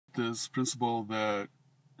this principle that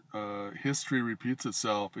history repeats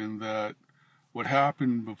itself, in that what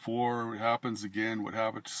happened before happens again. What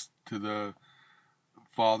happens to the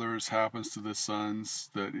fathers happens to the sons.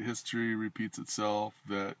 That history repeats itself.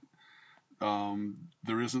 That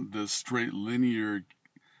there isn't this straight linear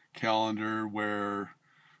calendar where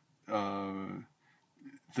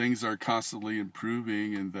things are constantly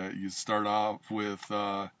improving, and that you start off with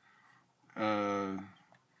an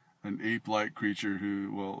ape-like creature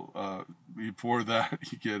who will before that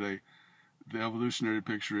you get the evolutionary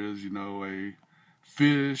picture is, a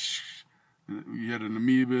fish. You had an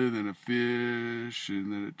amoeba, then a fish,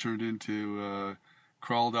 and then it turned into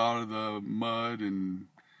crawled out of the mud, and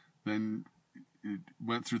then it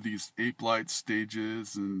went through these ape-like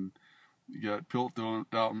stages, and you got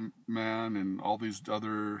Piltdown Man and all these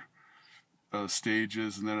other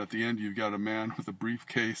stages, and then at the end you've got a man with a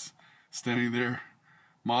briefcase standing there,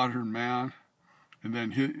 modern man, and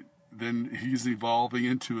then he's evolving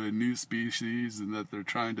into a new species, and that they're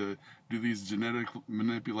trying to do these genetic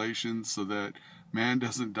manipulations so that man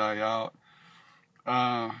doesn't die out.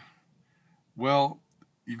 Well,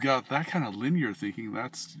 you've got that kind of linear thinking.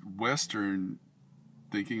 That's Western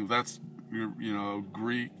thinking. That's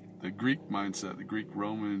Greek, the Greek mindset, the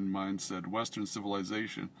Greek-Roman mindset, Western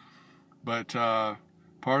civilization. But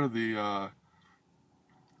part of the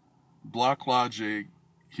block logic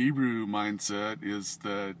Hebrew mindset is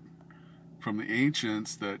that from the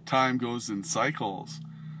ancients, that time goes in cycles,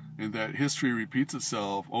 and that history repeats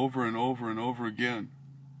itself over and over and over again.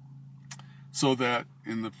 So that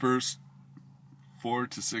in the first 4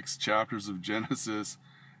 to 6 chapters of Genesis,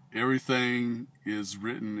 everything is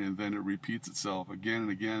written, and then it repeats itself again and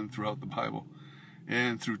again throughout the Bible,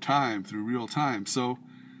 and through time, through real time. So,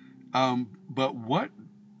 but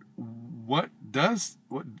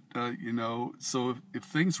so if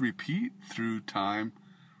things repeat through time,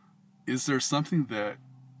 is there something that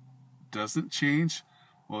doesn't change?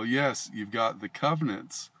 Well, yes, you've got the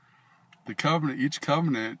covenants. Each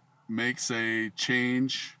covenant makes a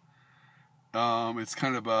change. It's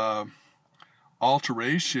kind of a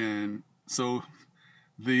alteration. So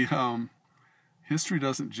the history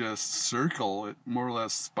doesn't just circle, it more or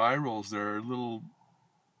less spirals. There are little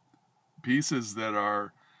pieces that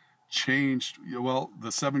are changed. Well,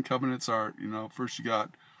 the 7 covenants are, first you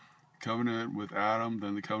got covenant with Adam,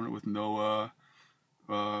 then the covenant with Noah,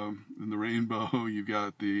 in the rainbow. You've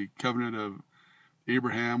got the covenant of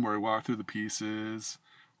Abraham, where he walked through the pieces.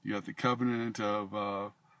 You got the covenant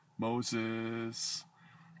of Moses,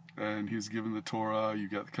 and he's given the Torah. You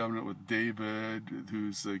got the covenant with David,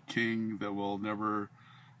 who's a king that will never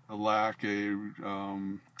lack a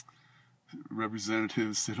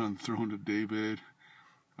representative sit on the throne of David.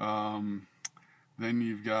 Then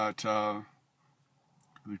you've got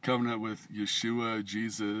the covenant with Yeshua,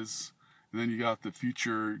 Jesus. And then you got the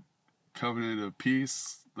future covenant of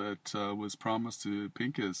peace that was promised to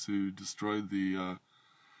Pincus, who destroyed the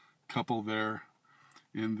couple there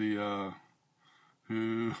in the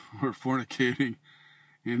who were fornicating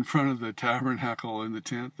in front of the tabernacle in the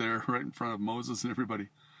tent there, right in front of Moses and everybody.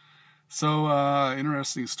 So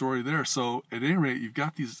interesting story there. So at any rate, you've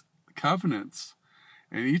got these covenants,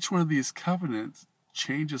 and each one of these covenants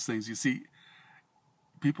changes things. You see,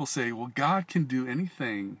 people say, well, God can do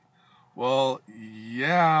anything. Well,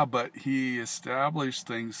 yeah, but he established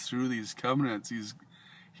things through these covenants.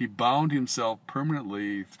 He bound himself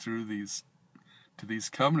permanently through these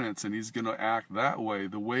covenants, and he's going to act that way,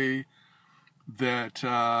 the way that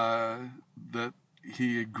that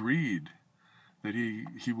he agreed that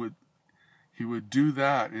he would do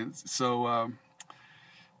that. And so and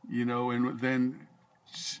then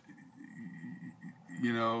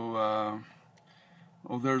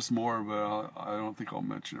there's more, but I don't think I'll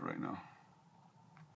mention it right now.